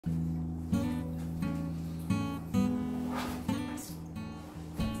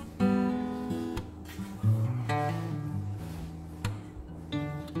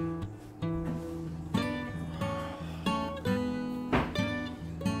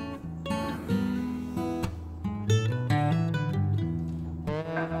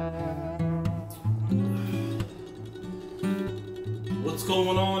What's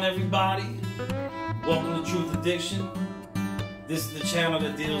going on, everybody? Welcome to Truth Addiction. This is the channel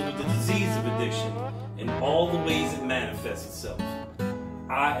that deals with the disease of addiction and all the ways it manifests itself.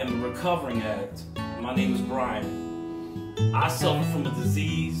 I am a recovering addict. My name is Brian. I suffer from a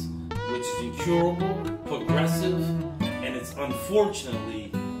disease which is incurable, progressive, and it's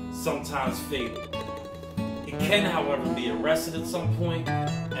unfortunately sometimes fatal. It can, however, be arrested at some point,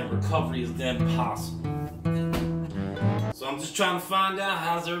 and recovery is then possible. So I'm just trying to find out,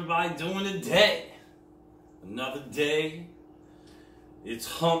 how's everybody doing today? Another day. It's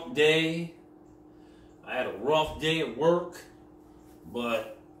hump day. I had a rough day at work,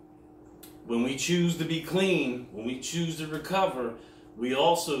 but when we choose to be clean, when we choose to recover, we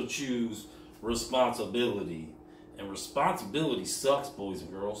also choose responsibility. And responsibility sucks, boys and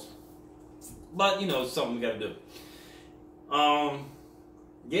girls. But, you know, it's something we gotta do.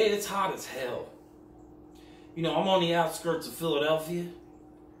 Yeah, it's hot as hell. You know, I'm on the outskirts of Philadelphia,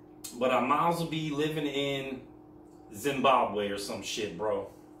 but I might as well be living in Zimbabwe or some shit, bro.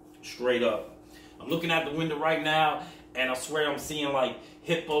 Straight up. I'm looking out the window right now, and I swear I'm seeing, like,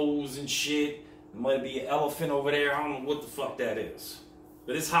 hippos and shit. There might be an elephant over there. I don't know what the fuck that is.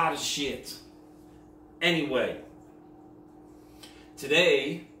 But it's hot as shit. Anyway,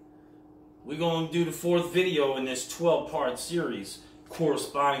 today, we're going to do the 4th video in this 12-part series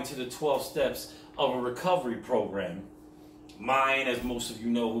corresponding to the 12 steps of a recovery program. Mine, as most of you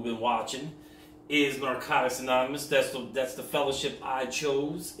know who've been watching, is Narcotics Anonymous. That's the fellowship I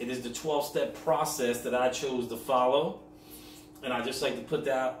chose. It is the 12-step process that I chose to follow. And I just like to put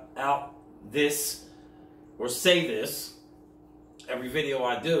that out this, or say this, every video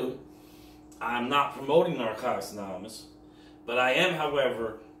I do. I'm not promoting Narcotics Anonymous, but I am,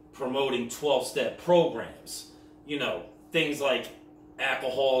 however, promoting 12-step programs. You know, things like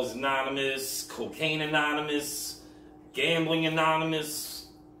Alcohol is Anonymous, Cocaine Anonymous, Gambling Anonymous,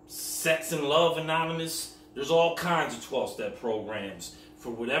 Sex and Love Anonymous. There's all kinds of 12-step programs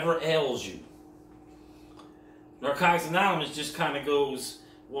for whatever ails you. Narcotics Anonymous just kind of goes,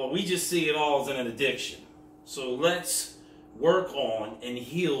 well, we just see it all as an addiction. So let's work on and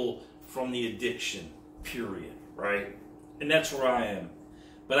heal from the addiction, period, right? And that's where I am.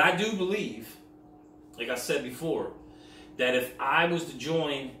 But I do believe, like I said before, that if I was to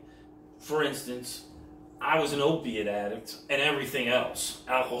join, for instance, I was an opiate addict and everything else,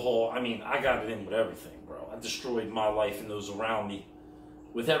 alcohol, I mean, I got it in with everything, bro. I destroyed my life and those around me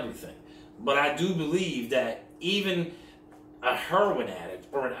with everything. But I do believe that even a heroin addict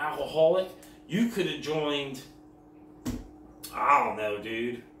or an alcoholic, you could have joined, I don't know,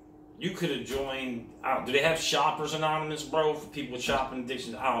 dude. You could have joined, do they have Shoppers Anonymous, bro, for people with shopping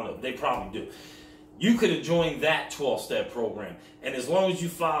addictions? I don't know. They probably do. You could have joined that 12-step program. And as long as you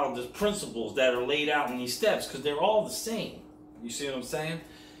follow the principles that are laid out in these steps, because they're all the same. You see what I'm saying?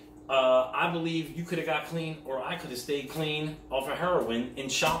 I believe you could have got clean, or I could have stayed clean off of heroin in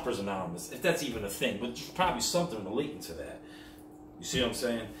Shoppers Anonymous, if that's even a thing. But there's probably something relating to that. You see what I'm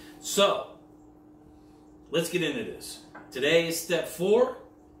saying? So, let's get into this. Today is step 4.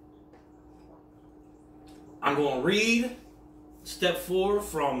 I'm going to read step 4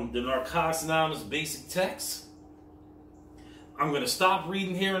 from the Narcotics Anonymous basic text. I'm going to stop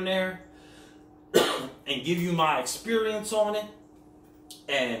reading here and there and give you my experience on it.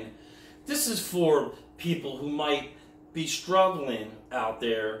 And this is for people who might be struggling out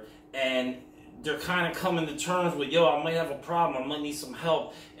there and they're kind of coming to terms with, yo, I might have a problem, I might need some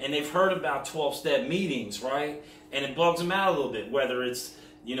help. And they've heard about 12-step meetings, right? And it bugs them out a little bit, whether it's,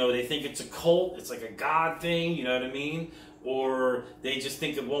 you know, they think it's a cult, it's like a God thing, you know what I mean? Or they just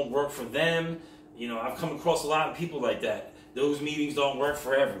think it won't work for them. You know, I've come across a lot of people like that. Those meetings don't work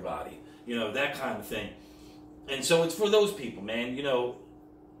for everybody. You know, that kind of thing. And so it's for those people, man. You know,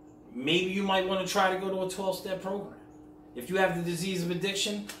 maybe you might want to try to go to a 12-step program. If you have the disease of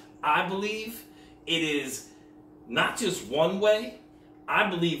addiction, I believe it is not just one way. I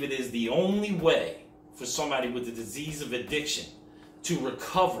believe it is the only way for somebody with the disease of addiction to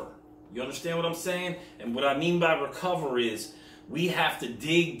recover. You understand what I'm saying? And what I mean by recover is we have to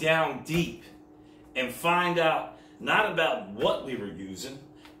dig down deep and find out not about what we were using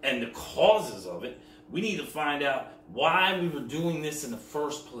and the causes of it. We need to find out why we were doing this in the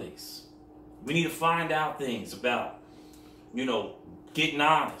first place. We need to find out things about, you know, getting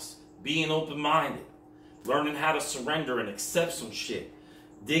honest, being open-minded, learning how to surrender and accept some shit.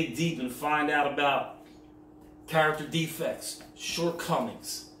 Dig deep and find out about character defects,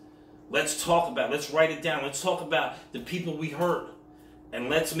 shortcomings. Let's talk about it. Let's write it down. Let's talk about the people we hurt. And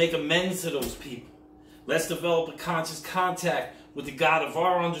let's make amends to those people. Let's develop a conscious contact with the God of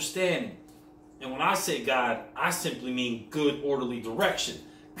our understanding. And when I say God, I simply mean good, orderly direction.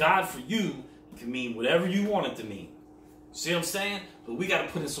 God for you can mean whatever you want it to mean. See what I'm saying? But we got to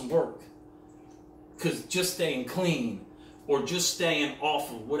put in some work. Because just staying clean or just staying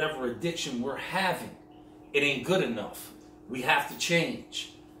off of whatever addiction we're having, it ain't good enough. We have to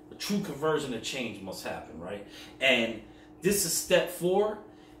change. A true conversion of change must happen, right? And this is step 4.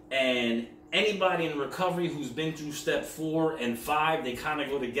 And anybody in recovery who's been through step 4 and 5, they kind of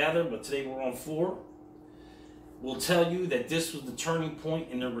go together, but today we're on 4, will tell you that this was the turning point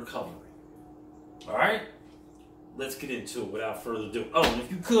in their recovery. All right? Let's get into it without further ado. Oh, and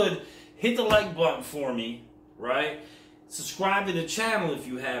if you could, hit the like button for me, right? Subscribe to the channel if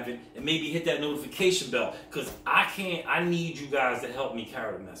you haven't, and maybe hit that notification bell, because I need you guys to help me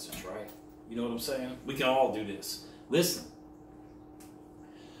carry the message, right? You know what I'm saying? We can all do this. Listen.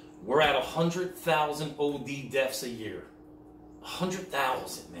 We're at 100,000 OD deaths a year.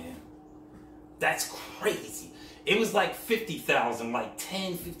 100,000, man. That's crazy. It was like 50,000 like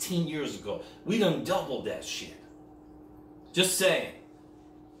 10, 15 years ago. We done doubled that shit. Just saying.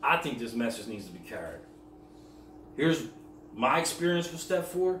 I think this message needs to be carried. Here's my experience with step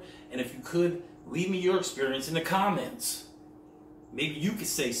 4. And if you could, leave me your experience in the comments. Maybe you could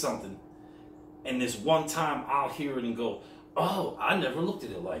say something. And this one time I'll hear it and go, oh, I never looked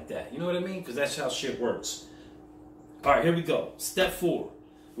at it like that. You know what I mean? Because that's how shit works. All right, here we go. Step 4.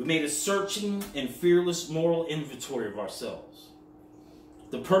 We made a searching and fearless moral inventory of ourselves.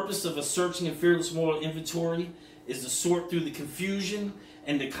 The purpose of a searching and fearless moral inventory is to sort through the confusion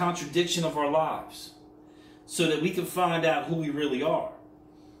and the contradiction of our lives so that we can find out who we really are.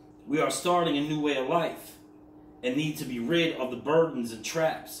 We are starting a new way of life and need to be rid of the burdens and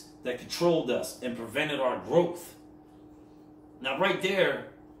traps that controlled us and prevented our growth. Now, right there,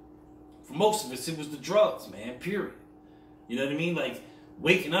 for most of us, it was the drugs, man, period. You know what I mean? Like,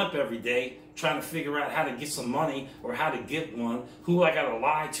 waking up every day, trying to figure out how to get some money or how to get one, who I got to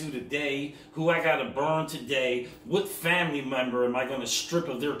lie to today, who I got to burn today, what family member am I going to strip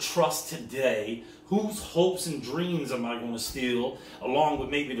of their trust today, whose hopes and dreams am I going to steal, along with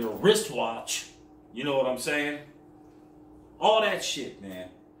maybe their wristwatch. You know what I'm saying? All that shit, man.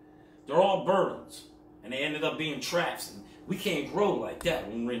 They're all burdens, and they ended up being traps. And we can't grow like that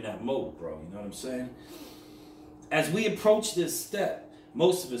when we're in that mode, bro. You know what I'm saying? As we approach this step,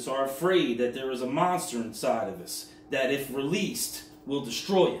 most of us are afraid that there is a monster inside of us that, if released, will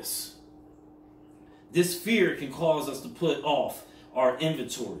destroy us. This fear can cause us to put off our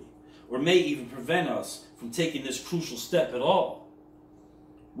inventory, or may even prevent us from taking this crucial step at all.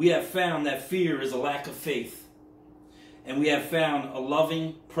 We have found that fear is a lack of faith, and we have found a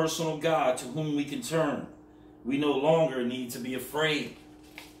loving, personal God to whom we can turn. We no longer need to be afraid.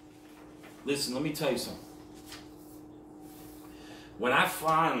 Listen, let me tell you something. When I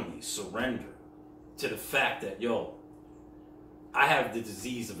finally surrendered to the fact that, yo, I have the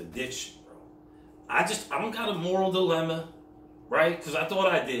disease of addiction, bro. I don't got a moral dilemma, right? Because I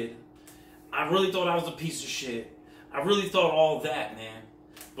thought I did. I really thought I was a piece of shit. I really thought all that, man.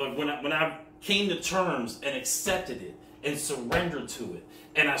 But when I came to terms and accepted it and surrendered to it,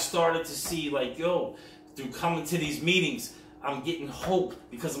 and I started to see, like, yo, through coming to these meetings, I'm getting hope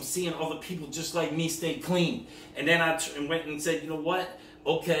because I'm seeing other people just like me stay clean. And then I went and said, you know what?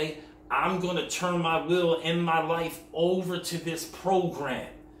 Okay, I'm going to turn my will and my life over to this program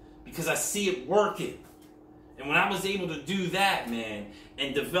because I see it working. And when I was able to do that, man,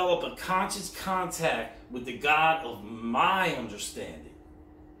 and develop a conscious contact with the God of my understanding.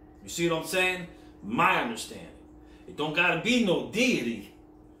 You see what I'm saying? My understanding. It don't got to be no deity.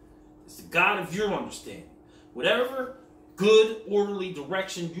 It's the God of your understanding. Whatever good, orderly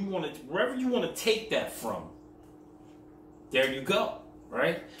direction you want to, wherever you want to take that from, there you go,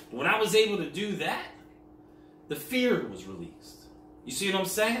 right? But when I was able to do that, the fear was released. You see what I'm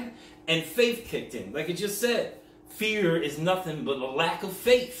saying? And faith kicked in. Like it just said, fear is nothing but a lack of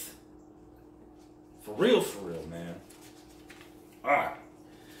faith. For real, man. All right.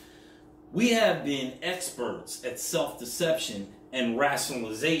 We have been experts at self-deception and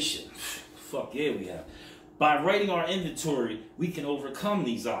rationalization. Fuck yeah, we have. By writing our inventory, we can overcome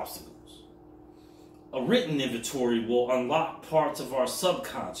these obstacles. A written inventory will unlock parts of our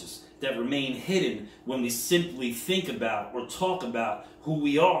subconscious that remain hidden when we simply think about or talk about who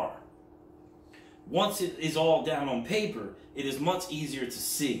we are. Once it is all down on paper, it is much easier to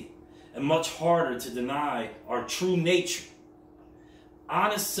see and much harder to deny our true nature.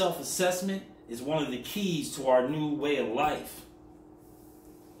 Honest self-assessment is one of the keys to our new way of life.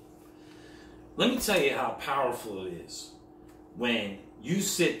 Let me tell you how powerful it is when you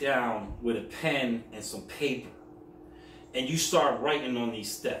sit down with a pen and some paper and you start writing on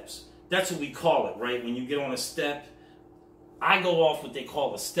these steps. That's what we call it, right? When you get on a step, I go off what they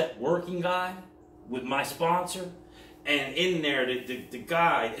call a step working guide with my sponsor. And in there, the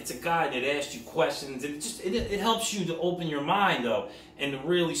guide, it's a guide that asks you questions, and it helps you to open your mind up and to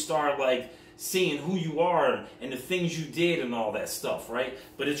really start like seeing who you are and the things you did and all that stuff, right?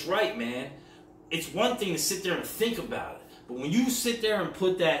 But it's right, man. It's one thing to sit there and think about it, but when you sit there and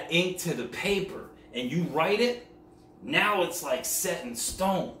put that ink to the paper and you write it, now it's like set in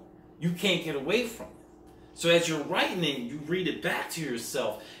stone. You can't get away from it. So as you're writing it, you read it back to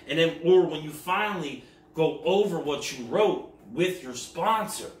yourself, and then, or when you finally go over what you wrote with your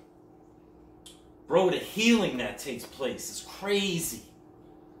sponsor, bro, the healing that takes place is crazy.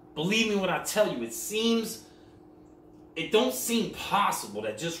 Believe me when I tell you, it don't seem possible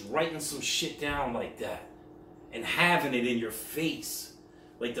that just writing some shit down like that and having it in your face,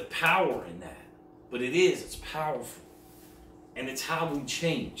 like the power in that. But it's powerful. And it's how we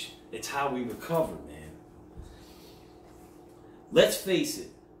change. It's how we recover, man. Let's face it,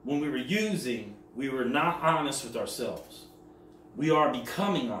 when we were not honest with ourselves. We are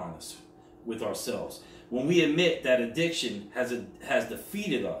becoming honest with ourselves. When we admit that addiction has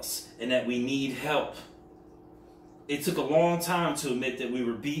defeated us and that we need help. It took a long time to admit that we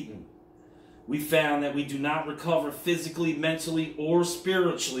were beaten. We found that we do not recover physically, mentally, or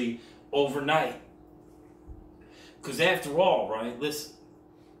spiritually overnight. Because after all, right, listen,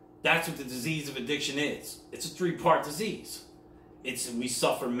 that's what the disease of addiction is. It's a 3-part disease. We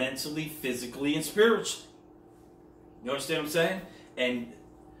suffer mentally, physically, and spiritually. You understand what I'm saying? And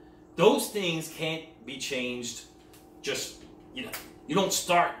those things can't be changed just, you don't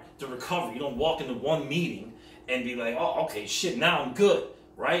start to recover. You don't walk into one meeting and be like, oh, okay, shit, now I'm good,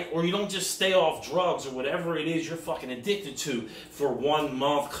 right? Or you don't just stay off drugs or whatever it is you're fucking addicted to for 1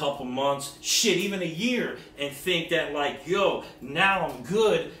 month, couple months, shit, even a year, and think that like, yo, now I'm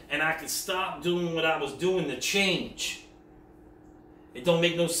good and I can stop doing what I was doing to change. It don't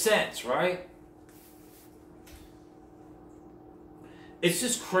make no sense, right? It's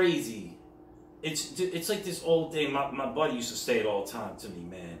just crazy. It's like this old thing. My buddy used to say it all the time to me,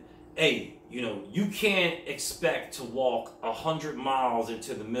 man. Hey, you can't expect to walk 100 miles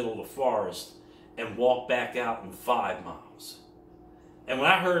into the middle of the forest and walk back out in 5 miles. And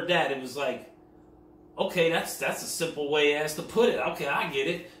when I heard that, it was like, okay, that's a simple way as to put it. Okay, I get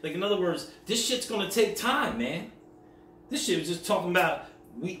it. Like, in other words, this shit's gonna take time, man. This shit was just talking about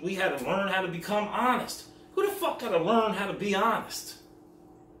we had to learn how to become honest. Who the fuck got to learn how to be honest?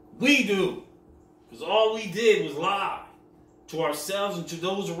 We do. Because all we did was lie to ourselves and to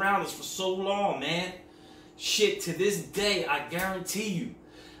those around us for so long, man. Shit, to this day, I guarantee you,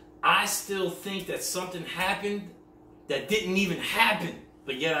 I still think that something happened that didn't even happen,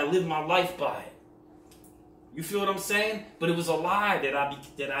 but yet I live my life by it. You feel what I'm saying? But it was a lie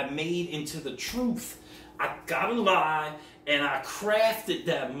that I made into the truth. I got a lie, and I crafted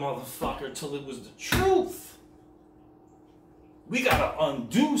that motherfucker till it was the truth. We gotta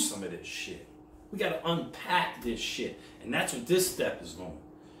undo some of this shit. We gotta unpack this shit. And that's what this step is on.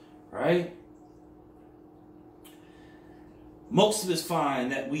 Right? Most of us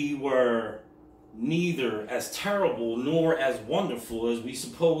find that we were neither as terrible nor as wonderful as we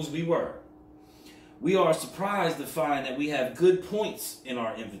suppose we were. We are surprised to find that we have good points in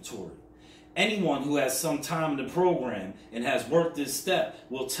our inventory. Anyone who has some time in the program and has worked this step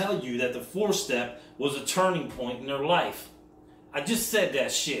will tell you that the 4th step was a turning point in their life. I just said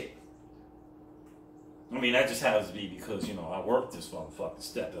that shit. I mean, that just happens to be because, I worked this motherfucking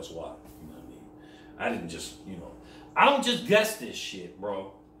step. That's why. You know what I mean? I didn't just, I don't just guess this shit,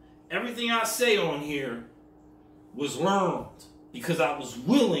 bro. Everything I say on here was learned because I was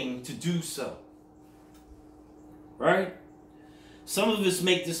willing to do so. Right? Some of us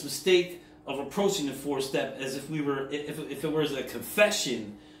make this mistake of approaching the 4th step as if if it was a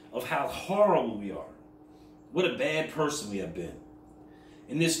confession of how horrible we are. What a bad person we have been.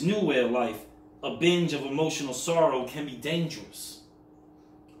 In this new way of life, a binge of emotional sorrow can be dangerous.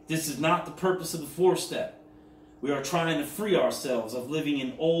 This is not the purpose of the 4th step. We are trying to free ourselves of living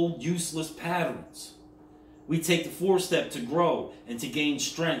in old, useless patterns. We take the 4th step to grow and to gain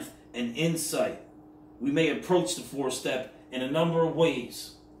strength and insight. We may approach the 4th step in a number of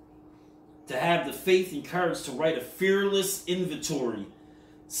ways. To have the faith and courage to write a fearless inventory.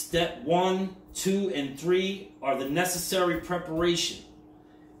 Step 1, 2, and 3 are the necessary preparation.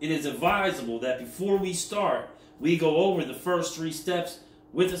 It is advisable that before we start, we go over the first 3 steps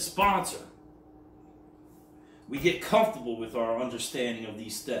with a sponsor. We get comfortable with our understanding of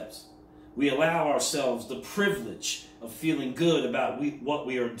these steps. We allow ourselves the privilege of feeling good about what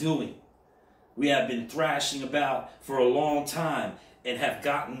we are doing. We have been thrashing about for a long time, and have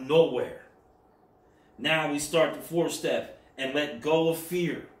gotten nowhere. Now we start the fourth step and let go of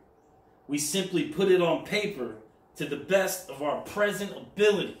fear. We simply put it on paper to the best of our present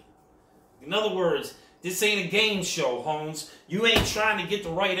ability. In other words, this ain't a game show, Holmes. You ain't trying to get the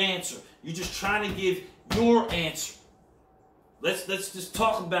right answer. You're just trying to give your answer. Let's just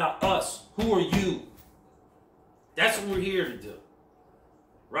talk about us. Who are you? That's what we're here to do.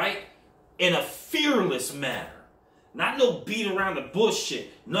 Right? In a fearless manner. Not no beat around the bush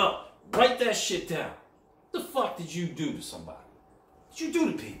shit. No. Write that shit down. What the fuck did you do to somebody? What did you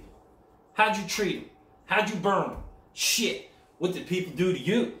do to people? How'd you treat them? How'd you burn them? Shit. What did people do to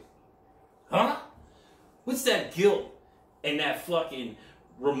you? Huh? What's that guilt and that fucking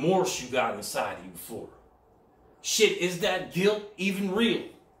remorse you got inside of you for? Shit, is that guilt even real?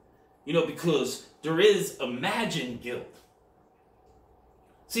 You know, because there is imagined guilt.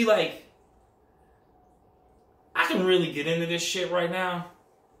 See, like, I can really get into this shit right now.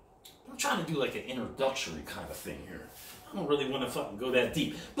 I'm trying to do like an introductory kind of thing here. I don't really want to fucking go that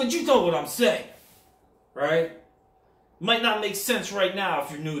deep. But you know what I'm saying, right? Might not make sense right now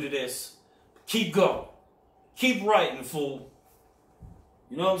if you're new to this. But keep going. Keep writing, fool.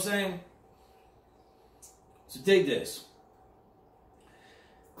 You know what I'm saying? So dig this.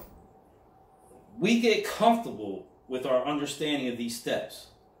 We get comfortable with our understanding of these steps.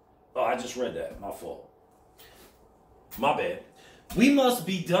 Oh, I just read that. My fault. My bad. We must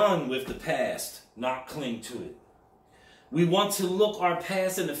be done with the past, not cling to it. We want to look our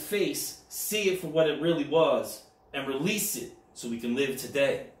past in the face, see it for what it really was, and release it so we can live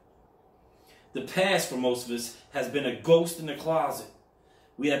today. The past for most of us has been a ghost in the closet.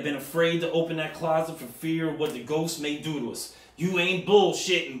 We have been afraid to open that closet for fear of what the ghost may do to us. You ain't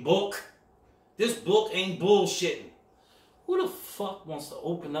bullshitting, book. This book ain't bullshitting. Who the fuck wants to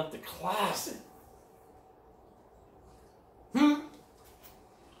open up the closet?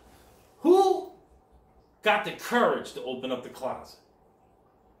 Who got the courage to open up the closet?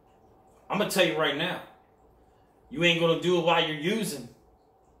 I'm going to tell you right now. You ain't going to do it while you're using.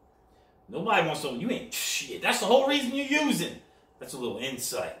 Nobody wants to. You ain't shit. That's the whole reason you're using. That's a little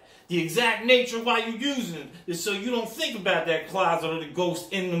insight. The exact nature of why you're using it is so you don't think about that closet or the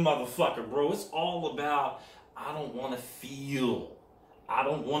ghost in the motherfucker, bro. It's all about, I don't want to feel. I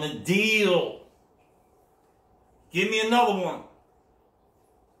don't want to deal. Give me another one.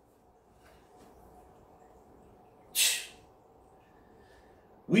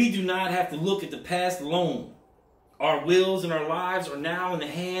 We do not have to look at the past alone. Our wills and our lives are now in the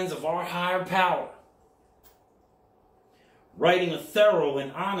hands of our higher power. Writing a thorough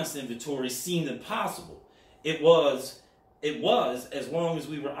and honest inventory seemed impossible. It was as long as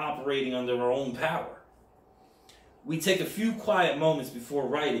we were operating under our own power. We take a few quiet moments before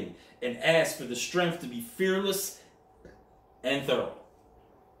writing and ask for the strength to be fearless and thorough.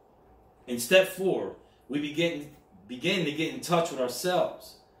 In step 4, we begin to get in touch with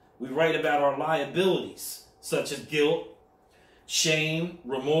ourselves. We write about our liabilities, such as guilt, shame,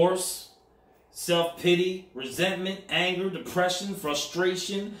 remorse, self-pity, resentment, anger, depression,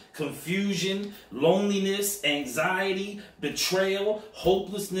 frustration, confusion, loneliness, anxiety, betrayal,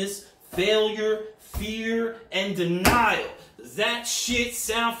 hopelessness, failure, fear, and denial. Does that shit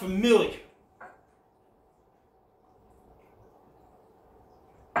sound familiar?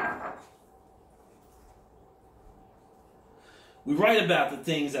 We write about the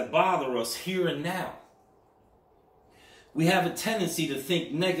things that bother us here and now. We have a tendency to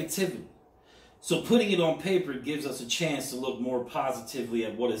think negatively. So putting it on paper gives us a chance to look more positively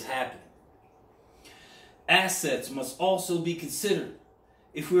at what is happening. Assets must also be considered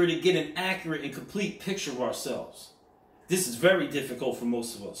if we are to get an accurate and complete picture of ourselves. This is very difficult for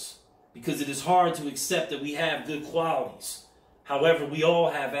most of us because it is hard to accept that we have good qualities. However, we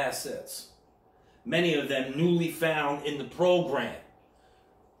all have assets. Many of them newly found in the program.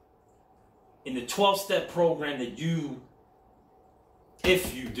 In the 12-step program that you,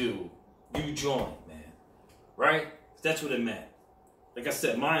 if you do, you join, man. Right? That's what it meant. Like I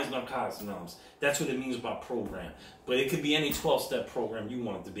said, mine's Narcotics Anonymous. That's what it means by program. But it could be any 12-step program you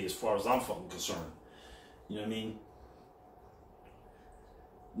want it to be as far as I'm fucking concerned. You know what I mean?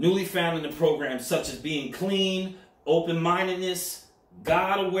 Newly found in the program, such as being clean, open-mindedness,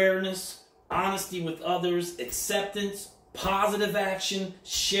 God awareness, honesty with others, acceptance, positive action,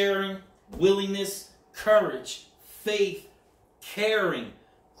 sharing, willingness, courage, faith, caring,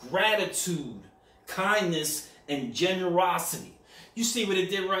 gratitude, kindness, and generosity. You see what it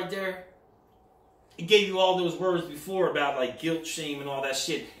did right there? It gave you all those words before about like guilt, shame, and all that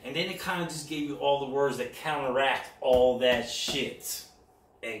shit. And then it kind of just gave you all the words that counteract all that shit.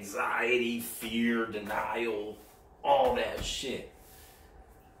 Anxiety, fear, denial, all that shit.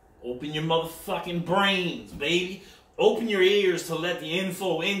 Open your motherfucking brains, baby. Open your ears to let the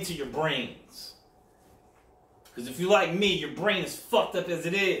info into your brains. Because if you like me, your brain is fucked up as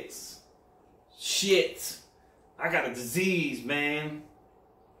it is. Shit. I got a disease, man.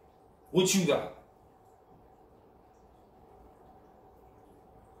 What you got?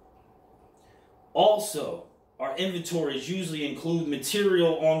 Also, our inventories usually include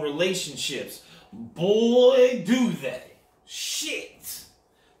material on relationships. Boy, do they. Shit.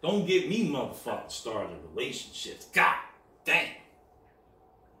 Don't get me motherfucking started in relationships. God damn.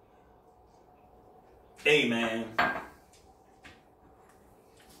 Hey, man. Let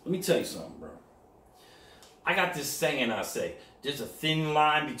me tell you something, bro. I got this saying I say, there's a thin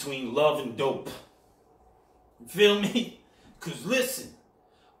line between love and dope. You feel me? Because listen,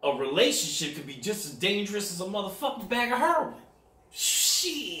 a relationship could be just as dangerous as a motherfucking bag of heroin.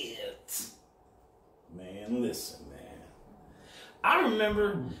 Shit. Man, listen, man. I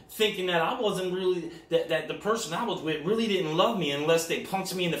remember thinking that I wasn't really, that the person I was with really didn't love me unless they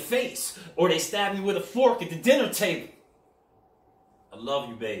punched me in the face or they stabbed me with a fork at the dinner table. I love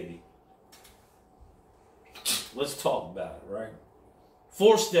you, baby. Let's talk about it, right?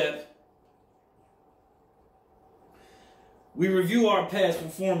 4th step. We review our past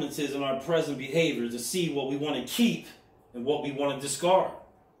performances and our present behavior to see what we want to keep and what we want to discard.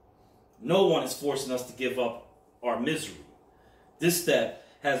 No one is forcing us to give up our misery. This step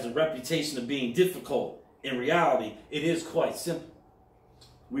has the reputation of being difficult. In reality, it is quite simple.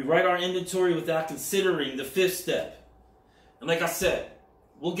 We write our inventory without considering the 5th step. And like I said,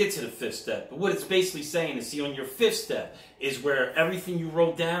 we'll get to the 5th step. But what it's basically saying is, see, on your 5th step is where everything you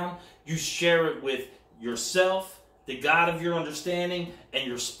wrote down, you share it with yourself, the God of your understanding, and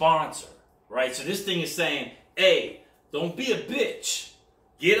your sponsor, right? So this thing is saying, hey, don't be a bitch.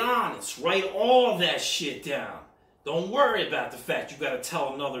 Get honest. Write all that shit down. Don't worry about the fact you got to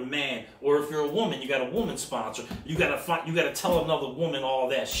tell another man, or if you're a woman, you got a woman sponsor. You got to tell another woman all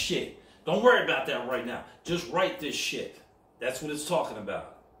that shit. Don't worry about that right now. Just write this shit. That's what it's talking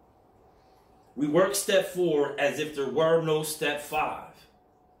about. We work step 4 as if there were no step 5.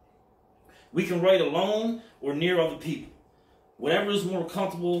 We can write alone or near other people. Whatever is more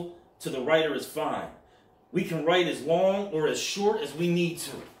comfortable to the writer is fine. We can write as long or as short as we need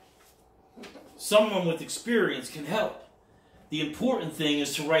to. Someone with experience can help. The important thing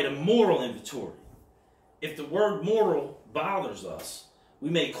is to write a moral inventory. If the word moral bothers us, we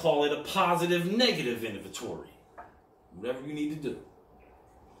may call it a positive negative inventory. Whatever you need to do.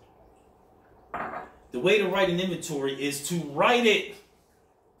 The way to write an inventory is to write it.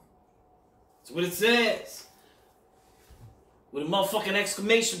 That's what it says. With a motherfucking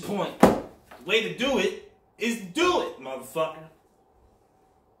exclamation point. The way to do it is do it, motherfucker.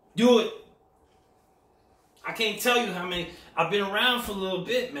 Do it. I can't tell you how many, I've been around for a little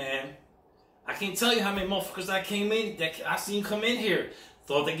bit, man. I can't tell you how many motherfuckers I seen come in here.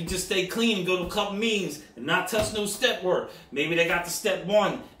 Thought they could just stay clean and go to a couple meetings and not touch no step work. Maybe they got to step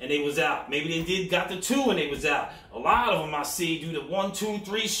 1 and they was out. Maybe they got the 2 and they was out. A lot of them I see do the 1, 2,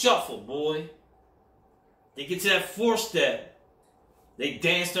 3 shuffle, boy. They get to that 4th step. They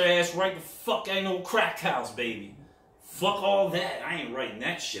dance their ass right the fuck ain't no crack house, baby. Fuck all that. I ain't writing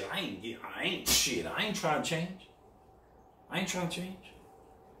that shit. I ain't trying to change. I ain't trying to change.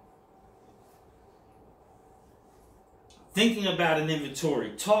 Thinking about an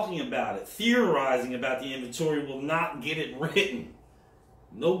inventory, talking about it, theorizing about the inventory will not get it written.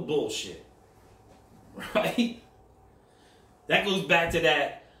 No bullshit. Right? That goes back to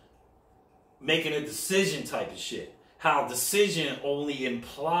that making a decision type of shit. How decision only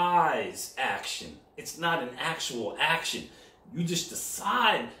implies action. It's not an actual action. You just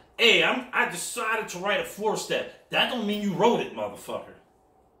decide, hey, I decided to write a 4th step. That don't mean you wrote it, motherfucker.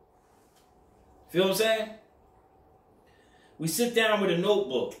 Feel what I'm saying? We sit down with a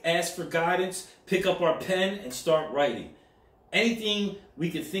notebook, ask for guidance, pick up our pen, and start writing. Anything we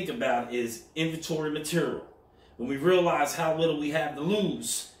can think about is inventory material. When we realize how little we have to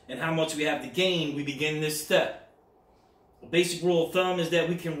lose and how much we have to gain, we begin this step. A basic rule of thumb is that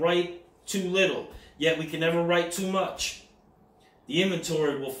we can write too little, yet we can never write too much. The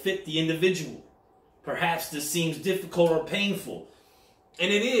inventory will fit the individual. Perhaps this seems difficult or painful.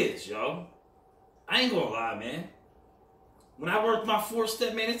 And it is, yo. I ain't gonna lie, man. When I worked my 4th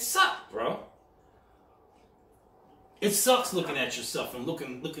step, man, it sucked, bro. It sucks looking at yourself and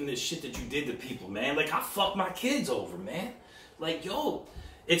looking at this shit that you did to people, man. Like, I fucked my kids over, man. Like, yo,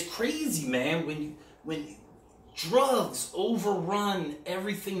 it's crazy, man, when drugs overrun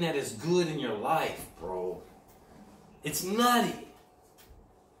everything that is good in your life, bro. It's nutty.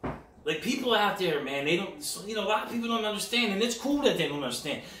 Like, Like, people out there, man, they don't, you know, a lot of people don't understand, and it's cool that they don't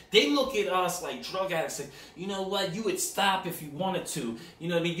understand. They look at us like drug addicts, like, you know what, you would stop if you wanted to. You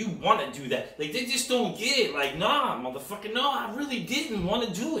know what I mean? You want to do that. Like, they just don't get it. Like, nah, motherfucker, no, I really didn't want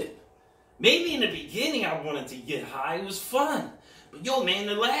to do it. Maybe in the beginning I wanted to get high. It was fun. But, yo, man,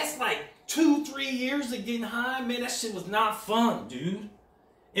 the last, like, 2-3 years of getting high, man, that shit was not fun, dude.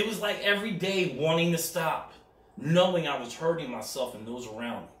 It was like every day wanting to stop, knowing I was hurting myself and those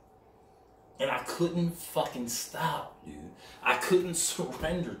around me. And I couldn't fucking stop, dude. I couldn't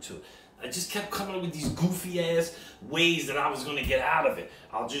surrender to it. I just kept coming up with these goofy ass ways that I was going to get out of it.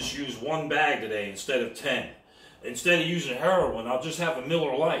 I'll just use 1 bag today instead of 10. Instead of using heroin, I'll just have a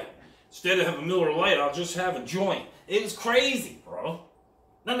Miller Lite. Instead of having a Miller Lite, I'll just have a joint. It was crazy, bro.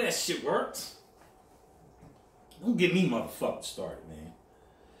 None of that shit works. Don't get me motherfucking started, man.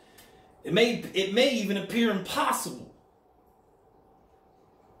 It may even appear impossible.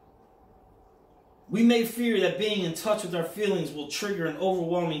 We may fear that being in touch with our feelings will trigger an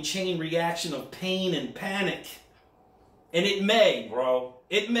overwhelming chain reaction of pain and panic. And it may, bro.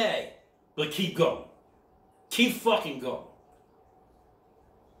 It may. But keep going. Keep fucking going.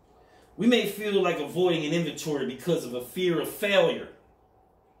 We may feel like avoiding an inventory because of a fear of failure.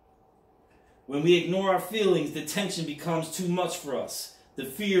 When we ignore our feelings, the tension becomes too much for us. The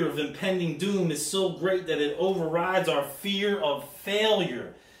fear of impending doom is so great that it overrides our fear of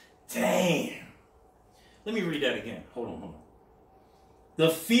failure. Damn. Let me read that again. Hold on. The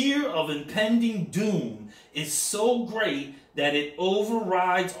fear of impending doom is so great that it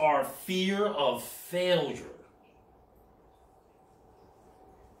overrides our fear of failure.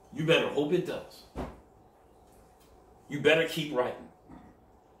 You better hope it does. You better keep writing.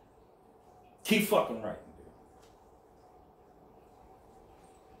 Keep fucking writing.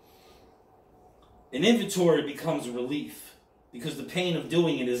 An inventory becomes a relief because the pain of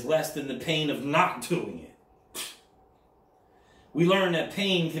doing it is less than the pain of not doing it. We learn that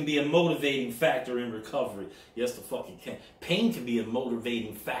pain can be a motivating factor in recovery. Yes, the fuck it can. Pain can be a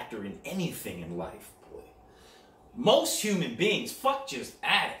motivating factor in anything in life, boy. Most human beings, fuck just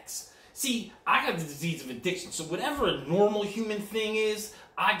addicts. See, I got the disease of addiction, so whatever a normal human thing is,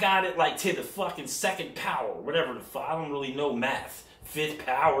 I got it like to the fucking second power, whatever the fuck. I don't really know math. 5th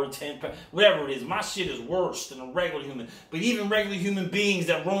power, 10th power, whatever it is. My shit is worse than a regular human. But even regular human beings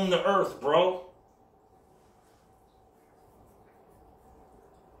that roam the earth, bro,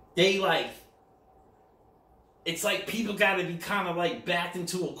 they like, it's like people got to be kind of like backed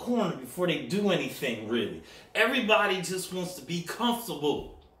into a corner before they do anything, really. Everybody just wants to be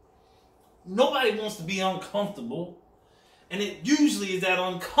comfortable. Nobody wants to be uncomfortable. And it usually is that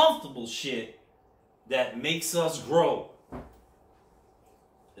uncomfortable shit that makes us grow.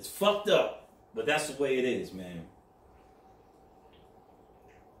 It's fucked up, but that's the way it is, man.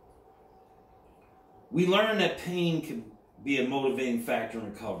 We learn that pain can be a motivating factor in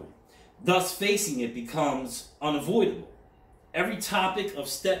recovery. Thus, facing it becomes unavoidable. Every topic of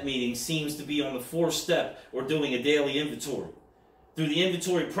step meeting seems to be on the 4th step or doing a daily inventory. Through the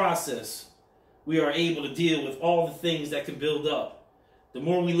inventory process, we are able to deal with all the things that can build up. The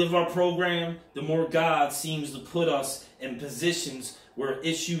more we live our program, the more God seems to put us in positions where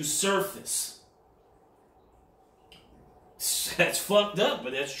issues surface. That's fucked up,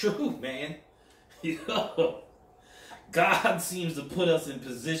 but that's true, man. Yo, God seems to put us in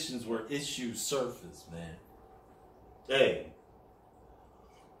positions where issues surface, man. Hey.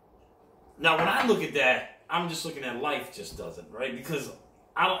 Now, when I look at that, I'm just looking at life just doesn't, right? Because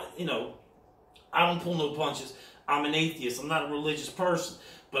I don't pull no punches. I'm an atheist. I'm not a religious person.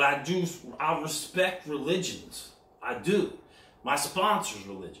 But I respect religions. I do. My sponsor's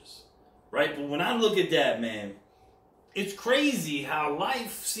religious, right? But when I look at that, man, it's crazy how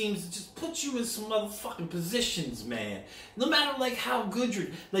life seems to just put you in some motherfucking positions, man. No matter, like, how good you're...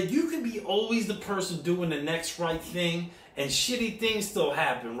 Like, you can be always the person doing the next right thing, and shitty things still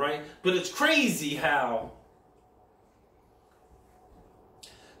happen, right? But it's crazy how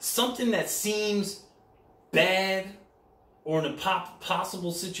something that seems bad or in a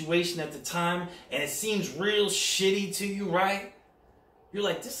possible situation at the time, and it seems real shitty to you, right? You're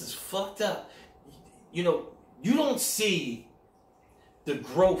like, this is fucked up. You know, you don't see the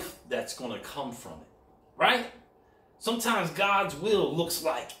growth that's going to come from it, right? Sometimes God's will looks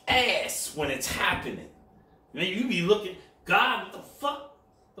like ass when it's happening. I mean, you be looking, God, what the fuck?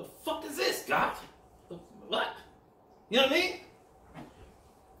 The fuck is this, God? What? You know what I mean?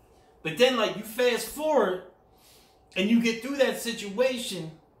 But then, like, you fast forward, and you get through that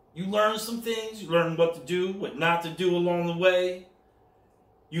situation, you learn some things, you learn what to do, what not to do along the way.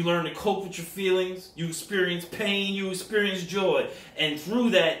 You learn to cope with your feelings. You experience pain. You experience joy. And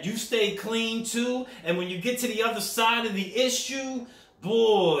through that, you stay clean too. And when you get to the other side of the issue,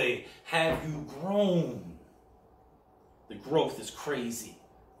 boy, have you grown. The growth is crazy.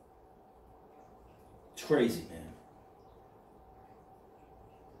 It's crazy, man.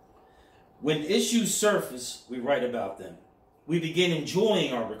 When issues surface, we write about them. We begin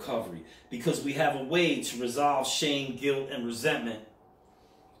enjoying our recovery because we have a way to resolve shame, guilt, and resentment.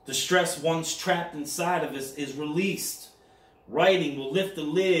 The stress once trapped inside of us is released. Writing will lift the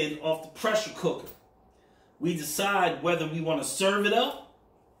lid off the pressure cooker. We decide whether we want to serve it up,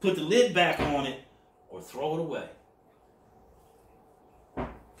 put the lid back on it, or throw it away.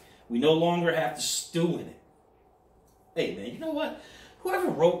 We no longer have to stew in it. Hey, man, you know what? Whoever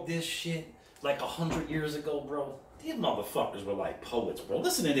wrote this shit like 100 years ago, bro, these motherfuckers were like poets, bro.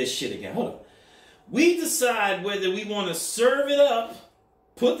 Listen to this shit again. Hold on. We decide whether we want to serve it up,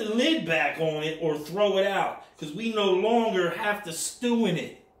 put the lid back on it, or throw it out. Because we no longer have to stew in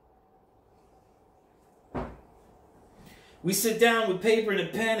it. We sit down with paper and a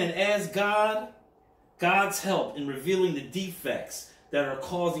pen and ask God's help in revealing the defects that are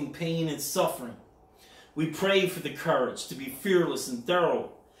causing pain and suffering. We pray for the courage to be fearless and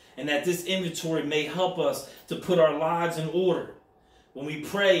thorough, and that this inventory may help us to put our lives in order. When we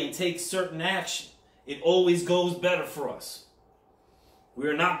pray and take certain action, it always goes better for us. We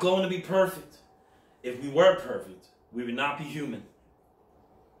are not going to be perfect. If we were perfect, we would not be human.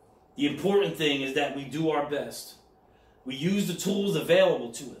 The important thing is that we do our best. We use the tools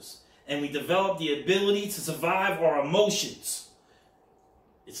available to us, and we develop the ability to survive our emotions.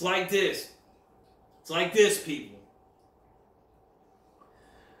 It's like this. It's like this, people.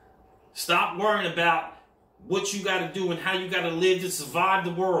 Stop worrying about what you got to do and how you got to live to survive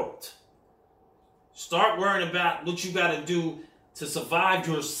the world. Start worrying about what you got to do to survive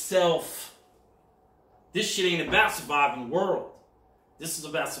yourself. This shit ain't about surviving the world. This is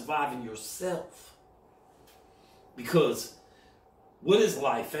about surviving yourself. Because what is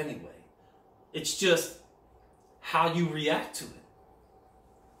life anyway? It's just how you react to it.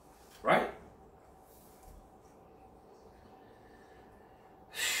 Right?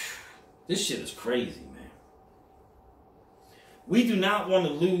 This shit is crazy, man. We do not want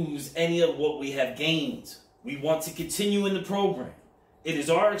to lose any of what we have gained. We want to continue in the program. It is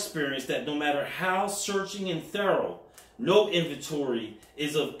our experience that no matter how searching and thorough, no inventory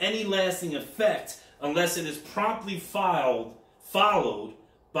is of any lasting effect unless it is promptly followed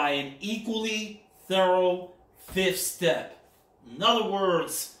by an equally thorough fifth step. In other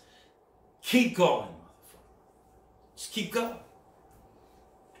words, keep going, motherfucker. Just keep going.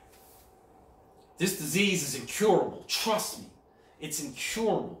 This disease is incurable. Trust me. It's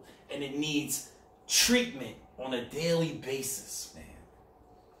incurable. And it needs treatment on a daily basis, man.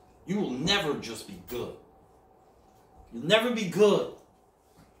 You will never just be good. You'll never be good.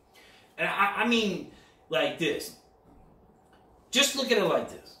 And I mean like this. Just look at it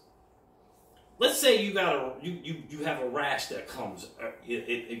like this. Let's say you got you have a rash that comes.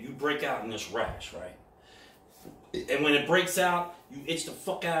 You break out in this rash, right? And when it breaks out, you itch the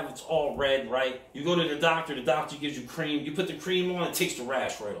fuck out of it. It's all red, right? You go to the doctor gives you cream. You put the cream on, it takes the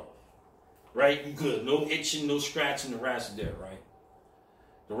rash right off. Right? You good. No itching, no scratching, the rash is there, right?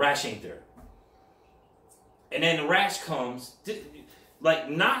 The rash ain't there. And then the rash comes, like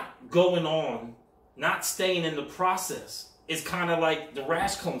not going on, not staying in the process. It's kind of like the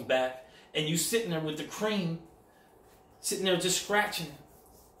rash comes back and you sitting there with the cream, sitting there just scratching it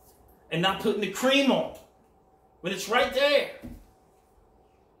and not putting the cream on. When it's right there.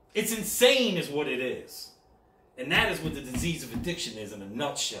 It's insane is what it is. And that is what the disease of addiction is in a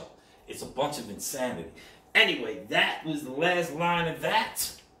nutshell. It's a bunch of insanity. Anyway, that was the last line of that.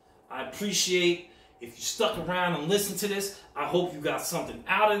 I appreciate if you stuck around and listened to this. I hope you got something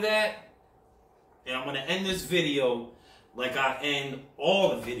out of that. And I'm going to end this video like I end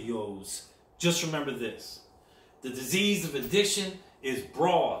all the videos. Just remember this. The disease of addiction is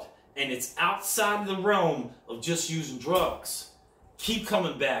broad. And it's outside of the realm of just using drugs. Keep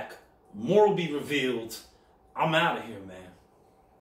coming back. More will be revealed. I'm out of here, man.